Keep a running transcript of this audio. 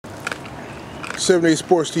78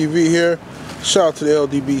 Sports TV here. Shout out to the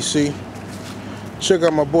LDBC. Check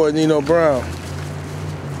out my boy Nino Brown.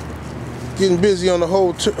 Getting busy on the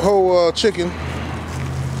whole chicken.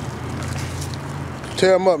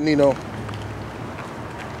 Tear him up, Nino.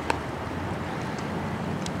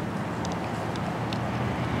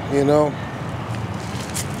 You know,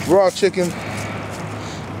 raw chicken.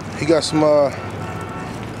 He got some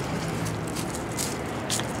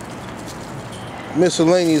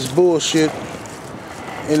miscellaneous bullshit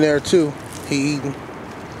in there too. He eating.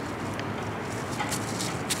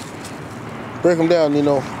 Break him down,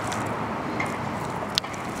 Nino.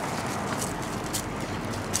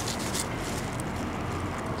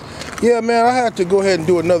 Yeah, man, I had to go ahead and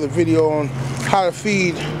do another video on how to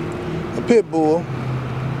feed a pit bull.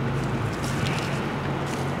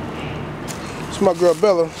 It's my girl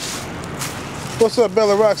Bella. What's up,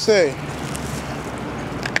 Bella Roxay?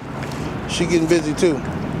 She getting busy too.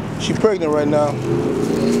 She pregnant right now.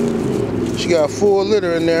 She got a full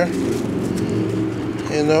litter in there.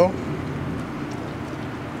 You know.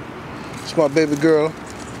 It's my baby girl.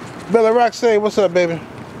 Bella Roxay, what's up, baby?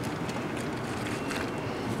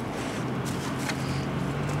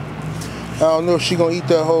 I don't know if she gonna eat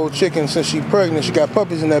that whole chicken since she pregnant. She got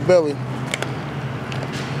puppies in that belly.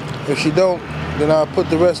 If she don't, then I'll put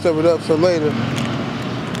the rest of it up for later.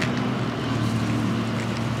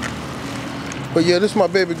 But yeah, this is my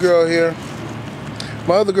baby girl here.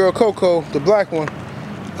 My other girl, Coco, the black one.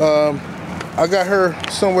 I got her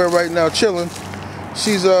somewhere right now chilling.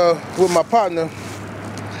 She's with my partner.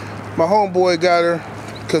 My homeboy got her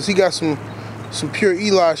because he got some pure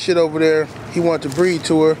Eli shit over there. He wanted to breed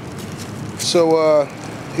to her. So,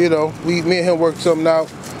 you know, me and him worked something out.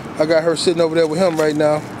 I got her sitting over there with him right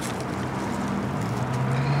now.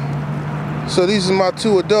 So these are my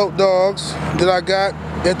two adult dogs that I got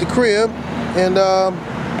at the crib. And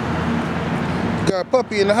got a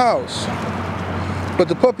puppy in the house. But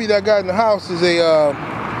the puppy that I got in the house is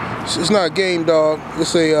it's not a game dog.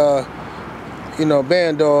 It's a, you know,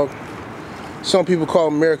 band dog. Some people call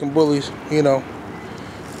them American bullies, you know.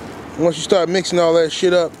 Once you start mixing all that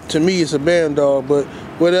shit up, to me it's a band dog, but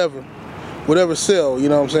whatever sell, you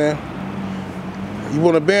know what I'm saying? You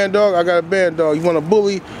want a band dog? I got a band dog. You want a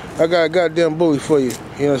bully? I got a goddamn bully for you.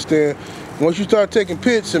 You understand? Once you start taking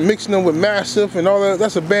pits and mixing them with Mastiff and all that,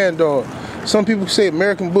 that's a band dog. Some people say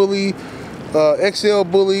American bully, XL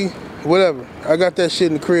bully, whatever. I got that shit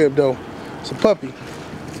in the crib though. It's a puppy.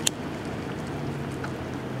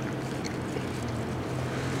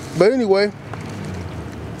 But anyway,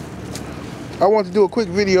 I want to do a quick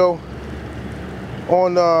video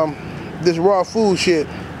on this raw food shit.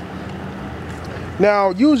 Now,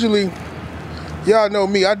 usually, y'all know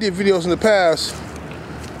me, I did videos in the past.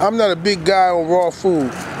 I'm not a big guy on raw food, you know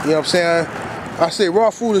what I'm saying? I say raw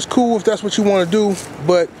food is cool if that's what you want to do,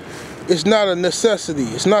 but it's not a necessity.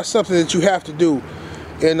 It's not something that you have to do.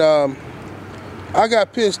 And I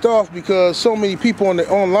got pissed off because so many people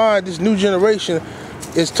online, this new generation,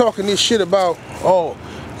 is talking this shit about, oh,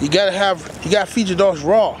 you gotta feed your dogs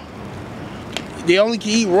raw. They only can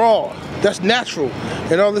eat raw. That's natural.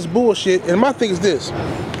 And all this bullshit. And my thing is this.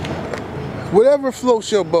 Whatever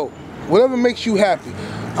floats your boat, whatever makes you happy,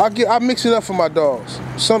 I mix it up for my dogs.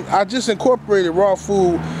 I just incorporated raw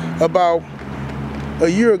food about a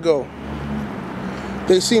year ago.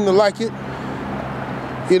 They seem to like it.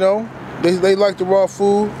 You know, they like the raw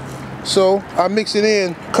food. So I mix it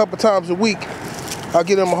in a couple times a week. I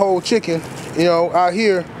get them a whole chicken. You know, out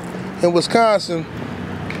here in Wisconsin,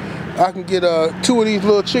 I can get 2 of these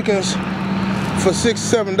little chickens for $6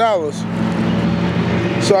 or $7.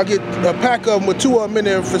 So I get a pack of them with 2 of them in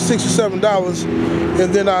there for $6 or $7,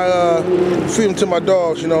 and then I feed them to my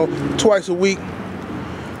dogs, you know, twice a week.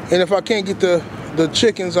 And if I can't get the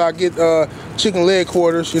chickens, I get chicken leg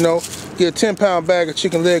quarters, you know, get a 10-pound bag of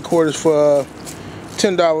chicken leg quarters for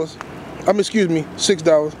 $10. I mean, excuse me,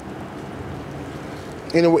 $6.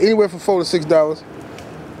 Anywhere from $4 to $6,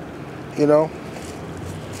 you know.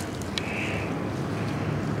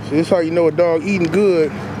 So this is how you know a dog eating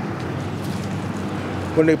good,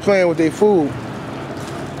 when they playing with their food.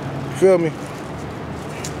 You feel me?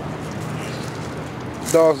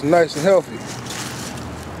 Dogs are nice and healthy.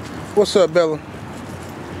 What's up, Bella?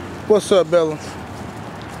 What's up, Bella?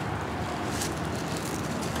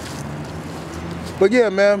 But yeah,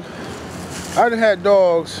 man, I done had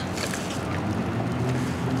dogs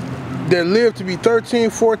that live to be 13,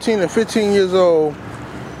 14, and 15 years old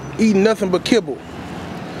eating nothing but kibble.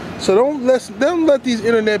 So don't let these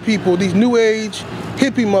internet people, these new age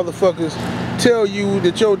hippie motherfuckers, tell you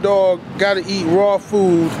that your dog gotta eat raw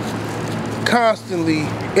food constantly,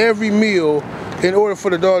 every meal, in order for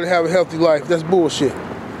the dog to have a healthy life. That's bullshit.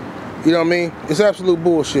 You know what I mean? It's absolute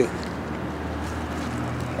bullshit.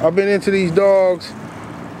 I've been into these dogs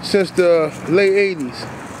since the late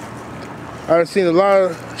 80s. I've seen a lot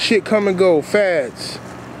of shit come and go, fads.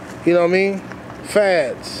 You know what I mean?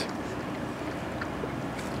 Fads.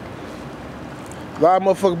 A lot of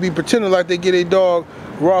motherfuckers be pretending like they get a dog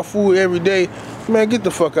raw food every day. Man, get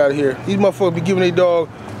the fuck out of here. These motherfuckers be giving a dog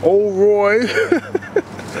old Roy,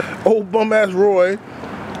 old bum ass Roy,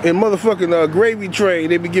 and motherfucking gravy tray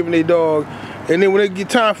they be giving a dog. And then when they get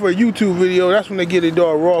time for a YouTube video, that's when they get a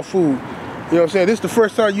dog raw food. You know what I'm saying? This is the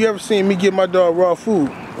first time you ever seen me give my dog raw food,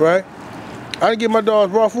 right? I didn't give my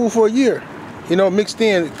dogs raw food for a year. You know, mixed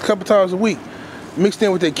in a couple times a week. Mixed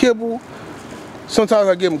in with their kibble. Sometimes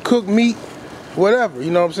I give them cooked meat, whatever,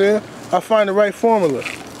 you know what I'm saying? I find the right formula.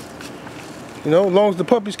 You know, as long as the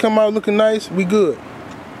puppies come out looking nice, we good.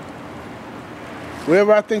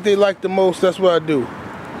 Whatever I think they like the most, that's what I do.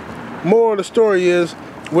 Moral of the story is,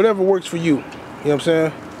 whatever works for you. You know what I'm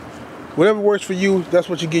saying? Whatever works for you, that's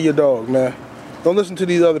what you give your dog, man. Don't listen to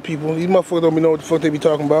these other people. These motherfuckers don't be know what the fuck they be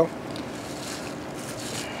talking about.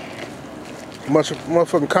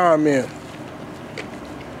 Motherfucking con men.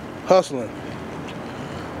 Hustling.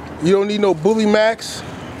 You don't need no Bully Max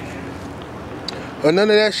or none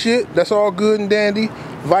of that shit. That's all good and dandy.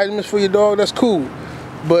 Vitamins for your dog, that's cool.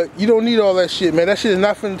 But you don't need all that shit, man. That shit is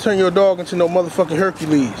not finna turn your dog into no motherfucking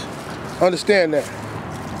Hercules. Understand that.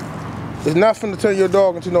 It's not finna turn your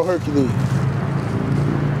dog into no Hercules.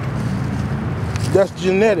 That's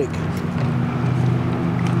genetic.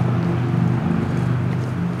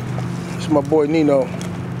 It's my boy Nino.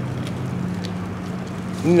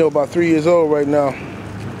 Nino about 3 years old right now.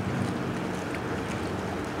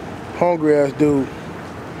 Hungry ass dude.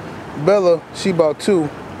 Bella, she about 2.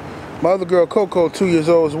 My other girl Coco, 2 years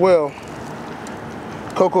old as well.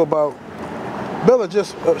 Coco about, Bella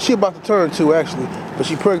just, she about to turn 2 actually, but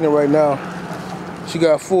she pregnant right now. She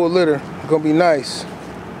got a full litter, gonna be nice.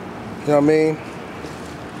 You know what I mean?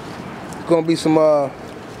 Gonna be some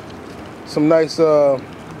nice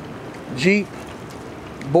Jeep,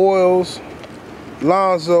 Boyles,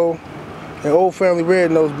 Lonzo, and Old Family Red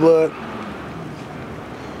Nose blood.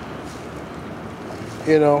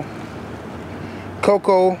 You know,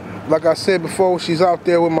 Coco, like I said before, she's out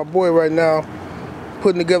there with my boy right now,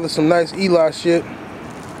 putting together some nice Eli shit.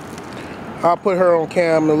 I'll put her on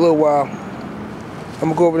cam in a little while. I'm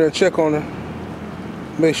gonna go over there and check on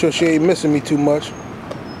her, make sure she ain't missing me too much.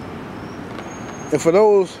 And for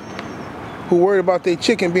those who worried about their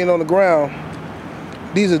chicken being on the ground,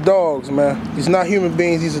 these are dogs, man. These are not human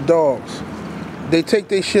beings, these are dogs. They take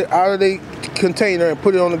their shit out of their container and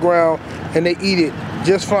put it on the ground and they eat it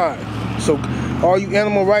just fine. So all you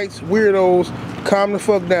animal rights weirdos, calm the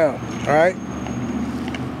fuck down, alright?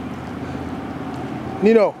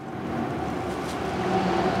 Nino.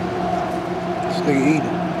 This nigga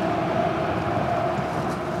eating.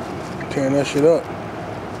 Tearing that shit up.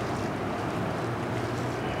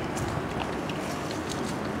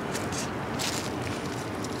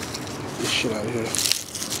 Get this shit out of here.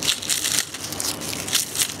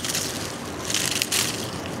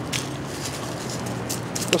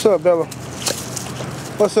 What's up, Bella?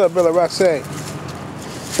 What's up, Bella Roxanne?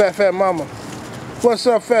 Fat mama. What's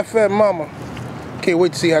up, fat mama? Can't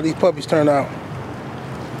wait to see how these puppies turn out.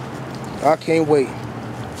 I can't wait.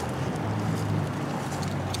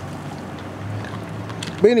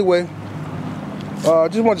 But anyway,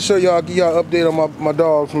 just wanted to show y'all, give y'all an update on my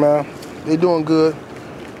dogs, man. They doing good,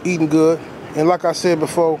 eating good. And like I said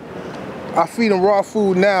before, I feed them raw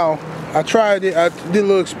food now. I tried it, I did a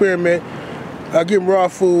little experiment. I give them raw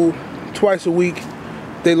food twice a week.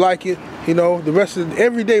 They like it, you know. The rest of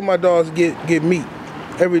every day my dogs get meat.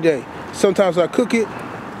 Every day. Sometimes I cook it.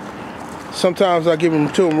 Sometimes I give them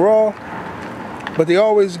to them raw. But they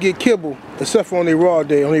always get kibble, except for on their raw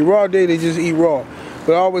day. On their raw day they just eat raw.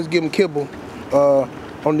 But I always give them kibble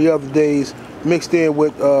on the other days, mixed in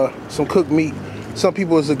with some cooked meat. Some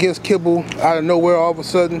people is against kibble out of nowhere all of a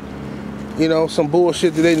sudden. You know, some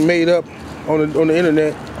bullshit that they made up on the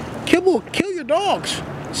internet. Kibble kill your dogs.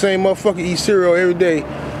 Same motherfucker eat cereal every day.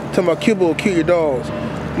 Talking about kibble will kill your dogs.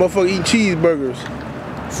 Motherfucker eat cheeseburgers,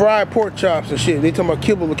 fried pork chops and shit. They talking about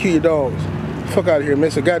kibble will kill your dogs. Fuck out of here, man.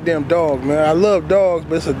 It's a goddamn dog, man. I love dogs,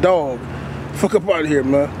 but it's a dog. Fuck up out of here,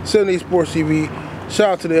 man. 78 Sports TV. Shout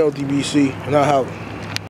out to the LDBC, and I'll holler.